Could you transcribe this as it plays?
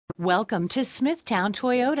Welcome to Smithtown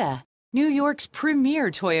Toyota, New York's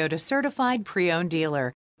premier Toyota certified pre-owned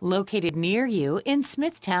dealer, located near you in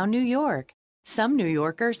Smithtown, New York. Some New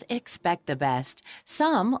Yorkers expect the best.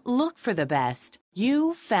 Some look for the best.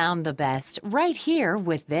 You found the best right here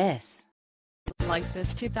with this. Like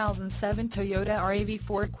this 2007 Toyota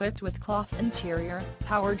RAV4 equipped with cloth interior,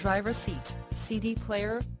 power driver seat, CD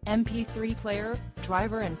player, MP3 player,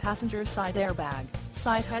 driver and passenger side airbag,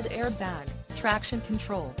 side head airbag, traction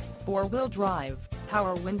control, 4-wheel drive,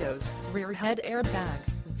 power windows, rear head airbag,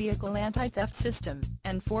 vehicle anti-theft system,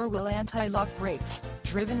 and 4-wheel anti-lock brakes,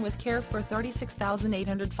 driven with care for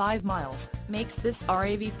 36,805 miles, makes this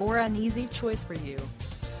RAV4 an easy choice for you.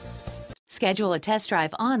 Schedule a test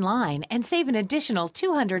drive online and save an additional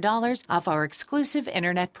 $200 off our exclusive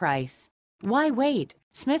internet price. Why wait?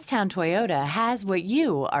 Smithtown Toyota has what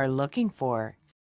you are looking for.